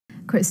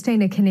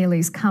Kristina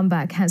Keneally's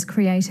comeback has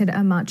created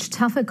a much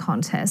tougher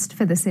contest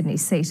for the Sydney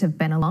seat of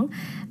Bennelong,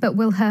 but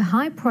will her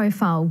high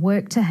profile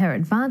work to her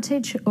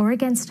advantage or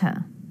against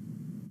her?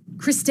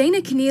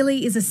 Kristina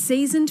Keneally is a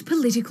seasoned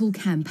political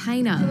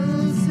campaigner.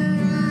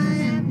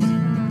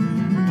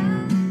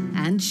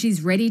 And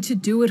she's ready to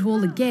do it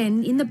all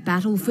again in the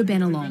battle for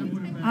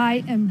Bennelong.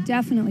 I am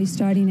definitely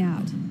starting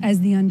out as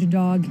the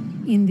underdog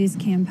in this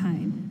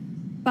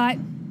campaign, but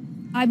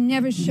I've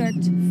never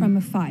shirked from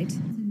a fight.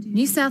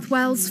 New South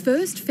Wales'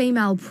 first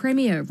female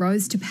premier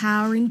rose to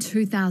power in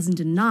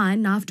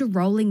 2009 after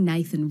rolling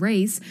Nathan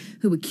Rees,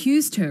 who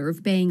accused her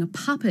of being a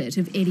puppet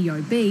of Eddie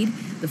Obeid,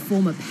 the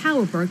former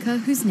power broker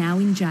who's now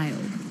in jail.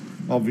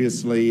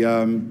 Obviously,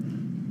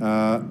 Eddie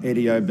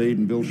Obeid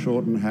and Bill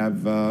Shorten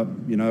have,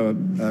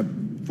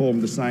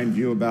 formed the same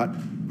view about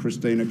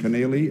Kristina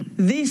Keneally.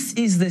 This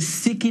is the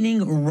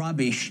sickening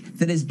rubbish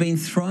that has been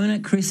thrown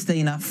at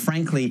Kristina,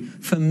 frankly,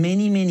 for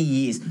many, many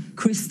years.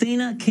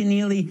 Kristina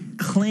Keneally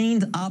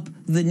cleaned up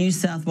the New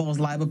South Wales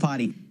Labor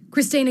Party.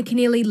 Kristina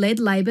Keneally led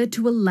Labor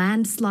to a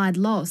landslide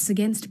loss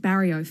against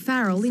Barry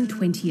O'Farrell in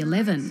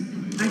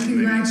 2011. I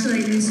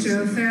congratulate Mr.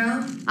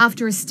 O'Farrell.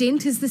 After a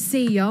stint as the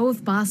CEO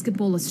of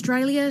Basketball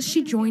Australia,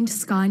 she joined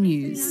Sky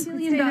News.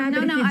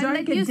 I'll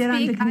let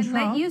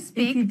you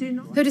speak.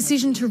 Her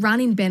decision to run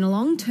in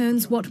Bennelong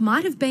turns what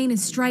might have been a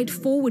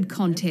straightforward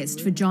contest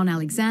for John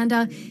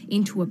Alexander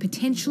into a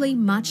potentially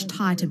much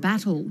tighter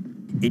battle.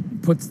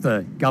 It puts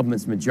the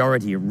government's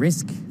majority at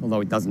risk,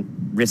 although it doesn't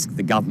risk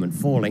the government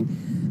falling.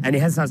 And it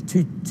has us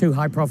two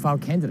high-profile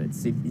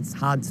candidates. It's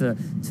hard to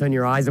turn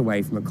your eyes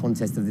away from a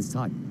contest of this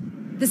type.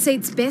 The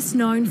seat's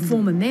best-known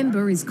former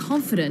member is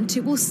confident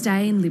it will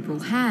stay in Liberal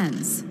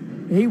hands.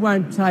 He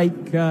won't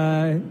take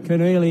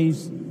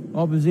Keneally's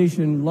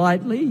opposition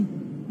lightly.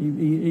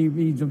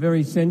 He's a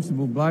very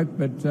sensible bloke,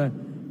 but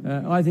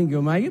I think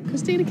he'll make it.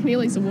 Kristina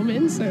Keneally's a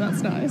woman, so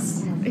that's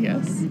nice, I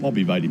guess. I'll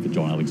be voting for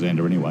John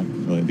Alexander anyway.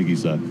 I think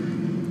he's a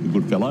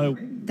good fellow.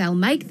 They'll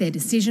make their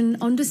decision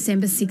on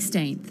December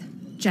 16th.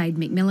 Jade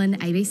McMillan,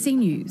 ABC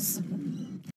News.